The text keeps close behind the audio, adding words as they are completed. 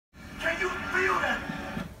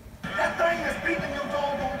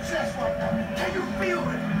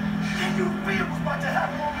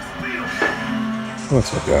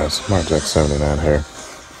What's up, guys? MyJack79 here.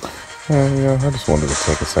 I just wanted to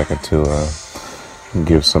take a second to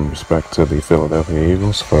give some respect to the Philadelphia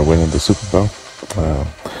Eagles for winning the Super Bowl.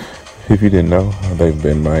 If you didn't know, they've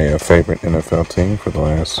been my favorite NFL team for the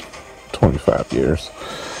last 25 years.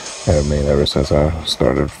 I mean, ever since I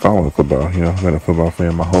started following football. I've been a football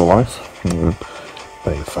fan my whole life. And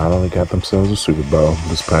they finally got themselves a Super Bowl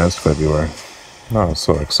this past February. I was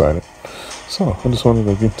so excited. So I just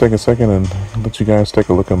wanted to take a second and let you guys take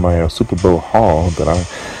a look at my Super Bowl haul that I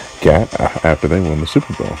got after they won the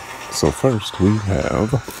Super Bowl. So first we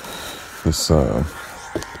have this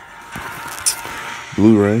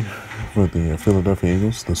Blu-ray for the Philadelphia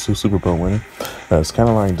Eagles, the Super Bowl winner. It's kind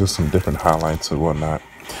of like just some different highlights and whatnot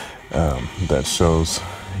that shows,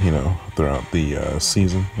 throughout the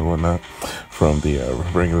season and whatnot, from the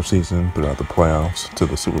regular season throughout the playoffs to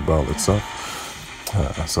the Super Bowl itself.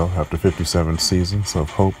 So after 57 seasons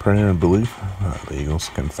of hope, prayer, and belief, the Eagles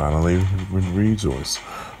can finally rejoice.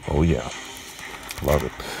 Oh yeah, love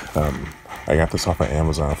it. I got this off of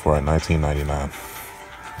Amazon for $19.99.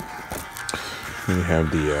 We have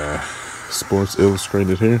the Sports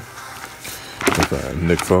Illustrated here with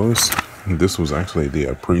Nick Foles. This was actually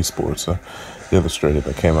the pre-Sports Illustrated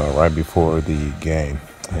that came out right before the game.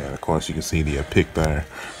 And of course, you can see the pick there.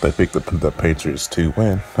 They picked the Patriots to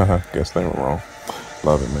win. Guess they were wrong.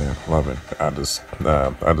 Love it, man. Love it. I just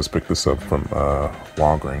picked this up from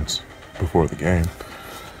Walgreens before the game.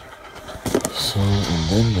 So, and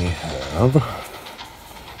then we have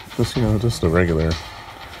just a regular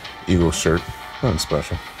Eagle shirt, nothing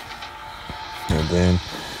special. And then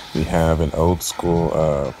we have an old school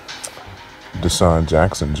Deshaun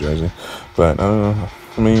Jackson jersey, but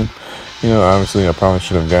obviously I probably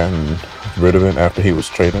should have gotten rid of it after he was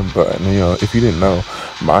traded, but if you didn't know,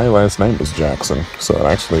 my last name is Jackson, so it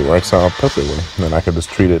actually works out perfectly. And I could just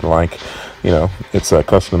treat it like it's a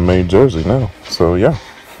custom made jersey now, so yeah.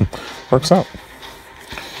 Works out.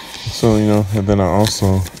 So and then I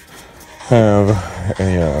also have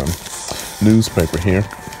a newspaper here.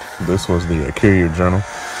 This was the Courier Journal.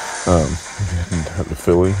 The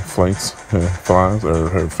Philly Flies,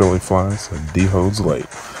 D-Hodes late.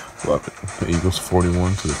 Love it. The Eagles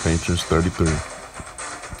 41 to the Patriots 33.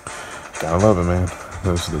 Gotta love it, man.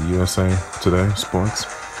 Those are the USA Today Sports.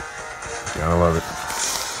 Gotta love it.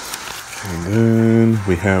 And then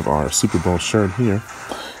we have our Super Bowl shirt here.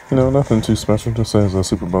 Nothing too special. Just says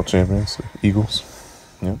Super Bowl champions, Eagles.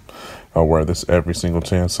 Yep. I'll wear this every single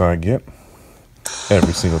chance I get.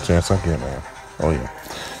 Every single chance I get, man. Oh yeah.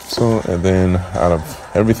 So, and then out of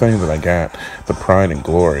everything that I got, the pride and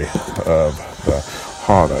glory of the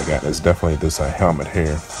haul that I got is definitely this helmet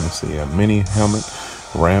here. Let's see, a mini helmet,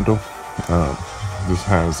 Randall. This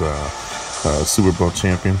has Super Bowl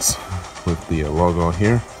champions with the logo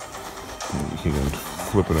here. And you can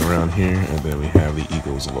flip it around here, and then we have the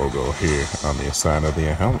Eagles logo here on the side of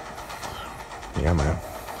the helmet. Yeah, man.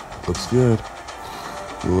 Looks good.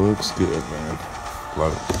 Looks good, man.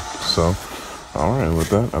 Love it. So, alright, with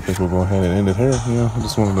that, I think we'll go ahead and end it here. I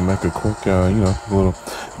just wanted to make a quick, little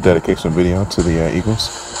dedication video to the Eagles.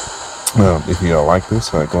 If you like this,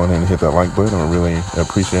 go ahead and hit that like button. I really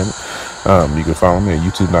appreciate it. You can follow me at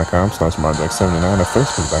youtube.com/MyJack79 or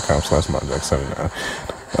facebook.com/MyJack79.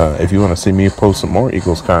 If you want to see me post some more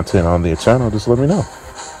Eagles content on the channel, just let me know.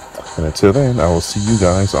 And until then, I will see you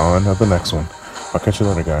guys on the next one. I'll catch you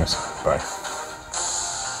later, guys. Bye.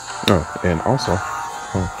 Oh, and also,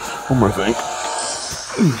 one more thing.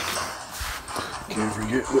 Can't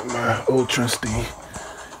forget with my old trusty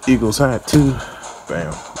Eagles hat too.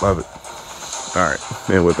 Bam, love it. All right,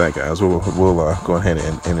 and with that, guys, we'll go ahead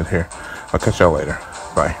and end it here. I'll catch y'all later.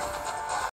 Bye.